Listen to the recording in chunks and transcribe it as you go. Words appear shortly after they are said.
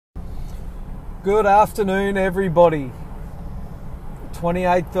Good afternoon, everybody.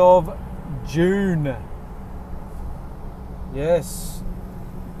 28th of June. Yes,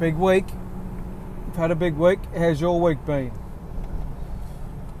 big week. I've had a big week. How's your week been?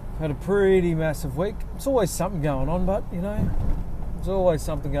 Had a pretty massive week. There's always something going on, but there's always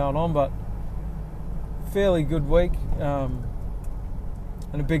something going on, but fairly good week. And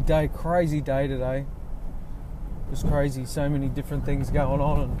a big day, crazy day today. It was crazy, so many different things going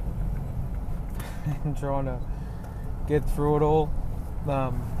on and trying to get through it all.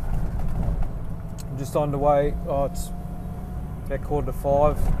 I'm just on the way. It's about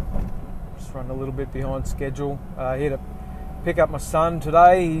 4:45. Just running a little bit behind schedule. Here to pick up my son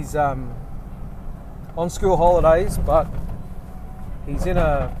today. He's on school holidays, but he's in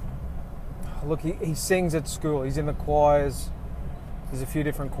he sings at school. He's in the choirs. There's a few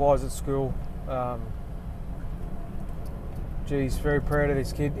different choirs at school. Geez, very proud of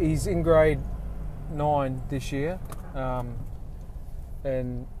this kid. He's in grade 9 this year,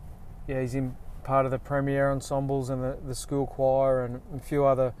 and yeah, he's in part of the premier ensembles and the school choir and a few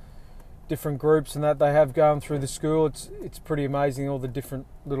other different groups and that they have going through the school. It's pretty amazing, all the different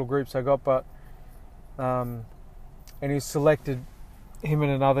little groups they got. But and he's selected, him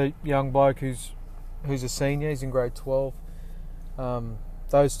and another young bloke who's a senior. He's in grade 12.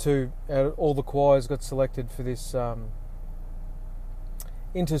 Those two, out of all the choirs, got selected for this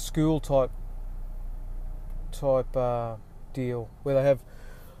inter-school type deal where they have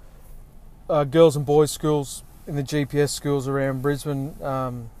girls and boys schools in the GPS schools around Brisbane.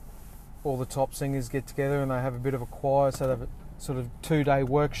 All the top singers get together and they have a bit of a choir, so they have a sort of 2-day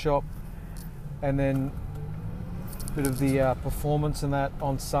workshop and then a bit of the performance and that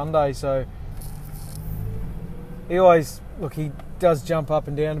on Sunday. So he does jump up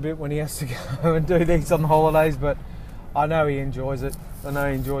and down a bit when he has to go and do these on the holidays, but I know he enjoys it. I know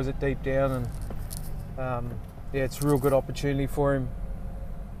he enjoys it deep down, and it's a real good opportunity for him.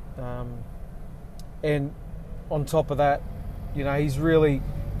 And on top of that, he's really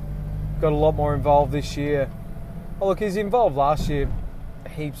got a lot more involved this year. Oh, look, he's involved last year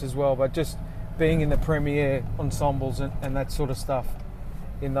heaps as well, but just being in the premier ensembles and that sort of stuff,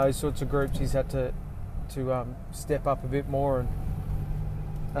 in those sorts of groups, he's had to step up a bit more.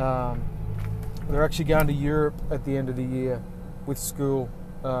 And they're actually going to Europe at the end of the year with school,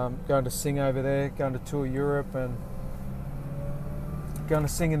 going to sing over there, going to tour Europe and going to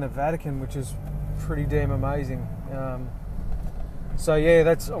sing in the Vatican, which is pretty damn amazing. So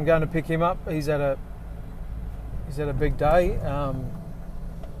yeah, I'm going to pick him up. He's had a big day.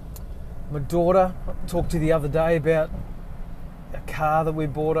 My daughter, I talked to the other day about a car that we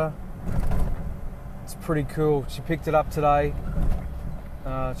bought her. It's pretty cool. She picked it up today.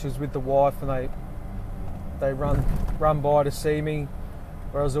 She was with the wife and they run by to see me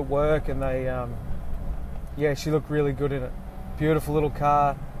where I was at work, and she looked really good in it. Beautiful little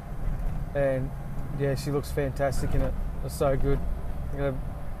car, and yeah, she looks fantastic in it. It's so good. I'm gonna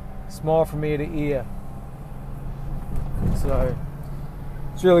smile from ear to ear. So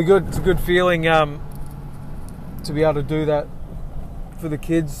it's really good. It's a good feeling to be able to do that for the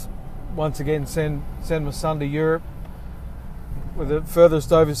kids. Once again, send my son to Europe. With the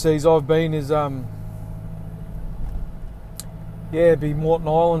furthest overseas I've been is be Moreton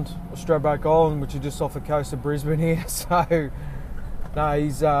Island, or Stradbroke Island, which is just off the coast of Brisbane here. So no,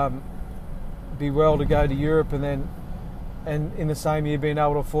 he's be well to go to Europe, and in the same year being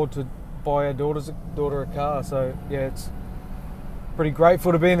able to afford to buy our daughter a car. So yeah, it's pretty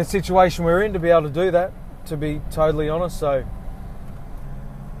grateful to be in the situation we're in to be able to do that, to be totally honest. So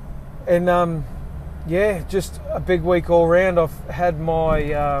and just a big week all round. I've had my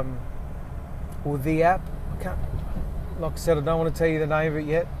the app. Like I said, I don't want to tell you the name of it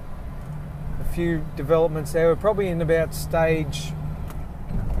yet. A few developments there. We're probably in about stage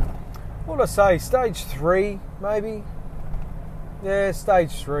 3 maybe. Yeah,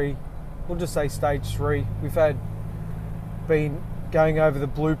 stage 3. We'll just say stage 3. We've been going over the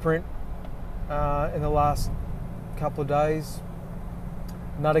blueprint in the last couple of days,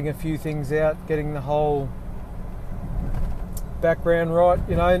 nutting a few things out, getting the whole background right.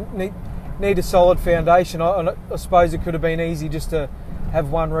 Need a solid foundation. I suppose it could have been easy just to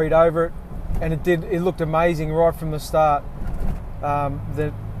have one read over it, and it did. It looked amazing right from the start.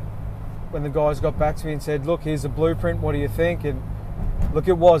 When the guys got back to me and said, "Look, here's a blueprint. What do you think?" And look,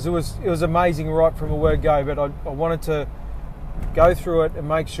 it was amazing right from the word go. But I wanted to go through it and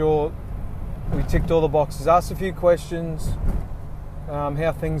make sure we ticked all the boxes, asked a few questions,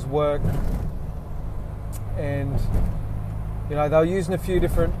 how things work, and they were using a few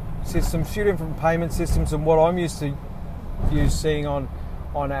different systems, a few different payment systems, and what I'm used to seeing on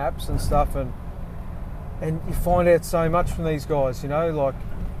apps and stuff. And And you find out so much from these guys, you know, like,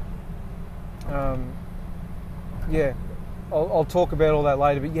 yeah, I'll talk about all that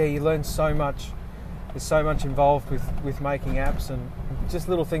later, but yeah, you learn so much. There's so much involved with making apps and just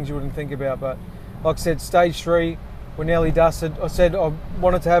little things you wouldn't think about. But like I said, stage 3, we're nearly dusted. I said I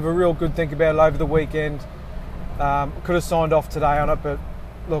wanted to have a real good think about it over the weekend. Could have signed off today on it, but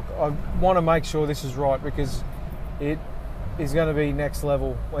look, I want to make sure this is right because it is going to be next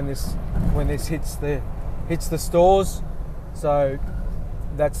level when this hits the stores. So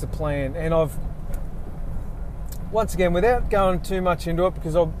that's the plan. And I've, once again, without going too much into it,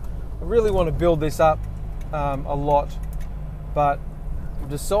 because I really want to build this up a lot, but I've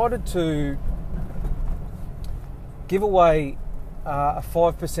decided to give away a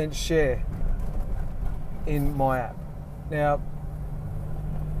 5% share in my app. Now,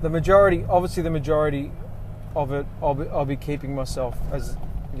 the majority of it, I'll be keeping myself as,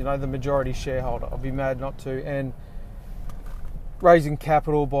 you know, the majority shareholder. I'll be mad not to, and raising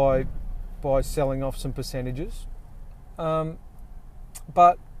capital by selling off some percentages.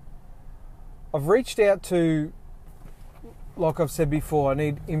 But I've reached out to, like I've said before, I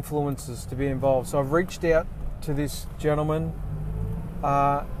need influencers to be involved. So I've reached out to this gentleman,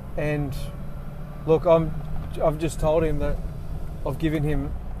 and look, I've just told him that I've given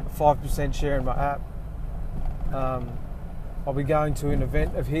him a 5% share in my app. I'll be going to an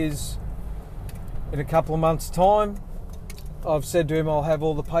event of his in a couple of months' time. I've said to him I'll have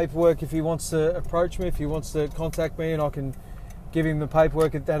all the paperwork if he wants to approach me, if he wants to contact me, and I can give him the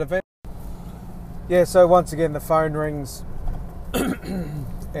paperwork at that event. Yeah, so once again the phone rings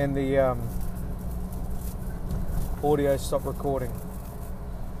and the audio stopped recording.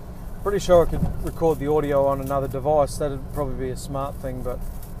 Pretty sure I could record the audio on another device. That'd probably be a smart thing, but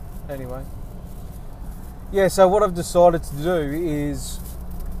anyway. Yeah, so what I've decided to do is,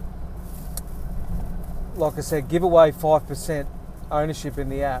 like I said, give away 5% ownership in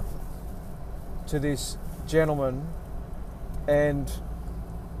the app to this gentleman, and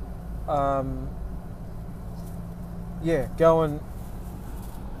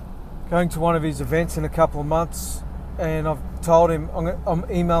going to one of his events in a couple of months, and I've told him I'm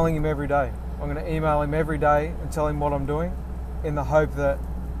emailing him every day. I'm going to email him every day and tell him what I'm doing, in the hope that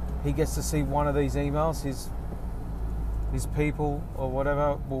he gets to see one of these emails. His people or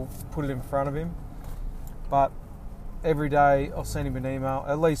whatever will put it in front of him. But every day I'll send him an email,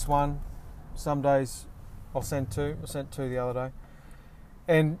 at least one. Some days I'll send 2. I sent 2 the other day.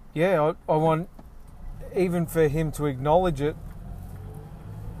 And yeah, I want, even for him to acknowledge it,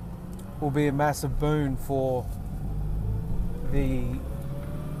 will be a massive boon for the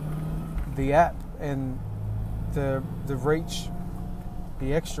app and the reach,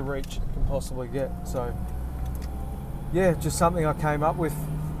 the extra reach it can possibly get. So yeah, just something I came up with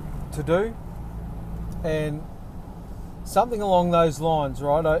to do, and something along those lines,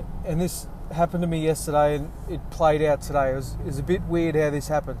 right? And this happened to me yesterday, and it played out today. It was a bit weird how this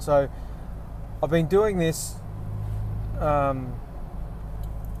happened. So I've been doing this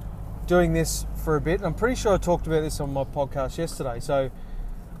for a bit, and I'm pretty sure I talked about this on my podcast yesterday. So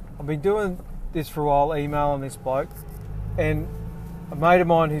I've been doing this for a while, emailing this bloke, and a mate of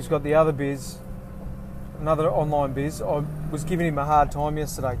mine who's got the other biz, another online biz, I was giving him a hard time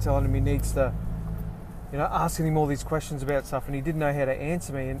yesterday, telling him he needs to, asking him all these questions about stuff, and he didn't know how to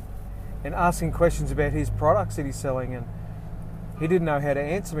answer me, and asking questions about his products that he's selling, and he didn't know how to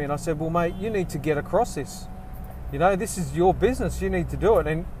answer me. And I said, well, mate, you need to get across this. This is your business. You need to do it.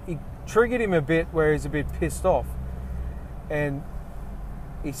 And he triggered him a bit where he's a bit pissed off. And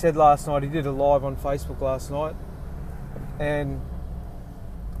he said last night, he did a live on Facebook last night, and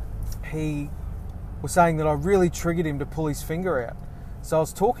he was saying that I really triggered him to pull his finger out. So I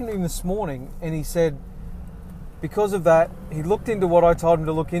was talking to him this morning, and he said because of that, he looked into what I told him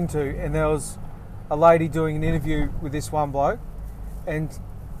to look into, and there was a lady doing an interview with this one bloke, and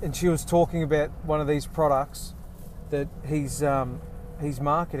she was talking about one of these products that he's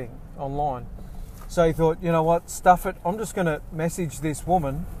marketing online. So he thought, you know what, stuff it, I'm just going to message this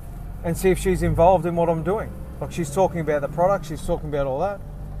woman and see if she's involved in what I'm doing. Like, she's talking about the product, she's talking about all that.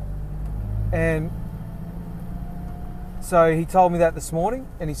 And so he told me that this morning,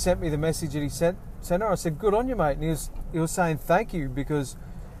 and he sent me the message that he sent her. I said, good on you, mate. And he was saying thank you, because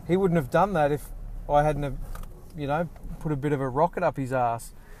he wouldn't have done that if I hadn't have, put a bit of a rocket up his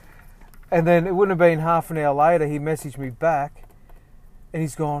ass. And then it wouldn't have been half an hour later, he messaged me back, and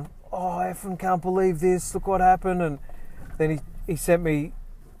he's gone, oh, I effing can't believe this, look what happened. And then he sent me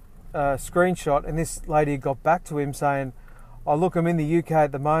a screenshot, and this lady got back to him saying, oh, look, I'm in the UK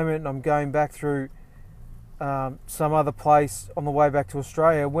at the moment, and I'm going back through some other place on the way back to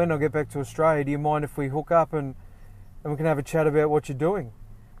Australia. When I get back to Australia, do you mind if we hook up and we can have a chat about what you're doing?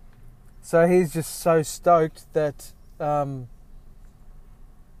 So he's just so stoked that,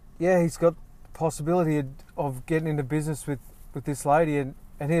 he's got the possibility of getting into business with this lady, and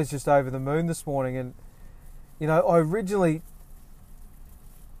he was just over the moon this morning. And, I originally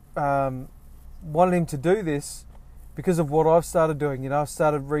wanted him to do this because of what I've started doing. I've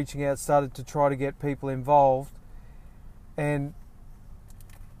started reaching out, started to try to get people involved, and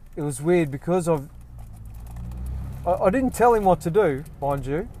it was weird because I didn't tell him what to do, mind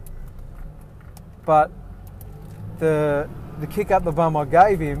you, but the kick up the bum I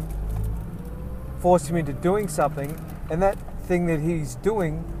gave him forced him into doing something, and that thing that he's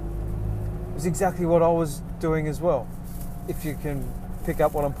doing is exactly what I was doing as well, if you can pick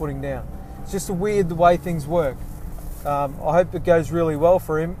up what I'm putting down. It's just weird the way things work. I hope it goes really well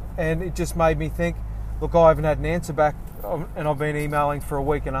for him, and it just made me think, look, I haven't had an answer back, and I've been emailing for a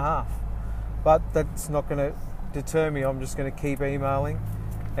week and a half, but that's not going to deter me. I'm just going to keep emailing,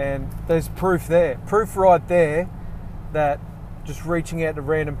 and there's proof right there that just reaching out to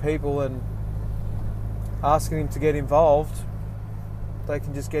random people and asking them to get involved, they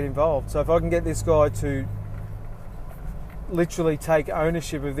can just get involved. So if I can get this guy to literally take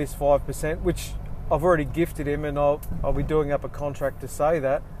ownership of this 5%, which I've already gifted him, and I'll be doing up a contract to say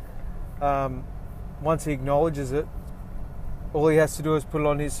that, once he acknowledges it, all he has to do is put it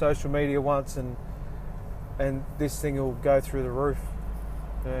on his social media once, and this thing will go through the roof.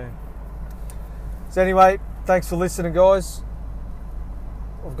 Yeah. So anyway, thanks for listening, guys.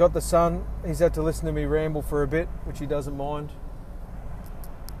 I've got the son. He's had to listen to me ramble for a bit, which he doesn't mind.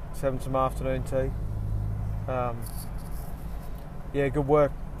 Just having some afternoon tea. Good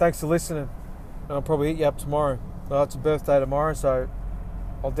work. Thanks for listening. And I'll probably hit you up tomorrow. Well, it's a birthday tomorrow, so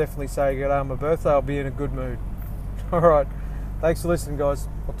I'll definitely say good day on my birthday. I'll be in a good mood. All right. Thanks for listening, guys.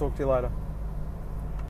 I'll talk to you later.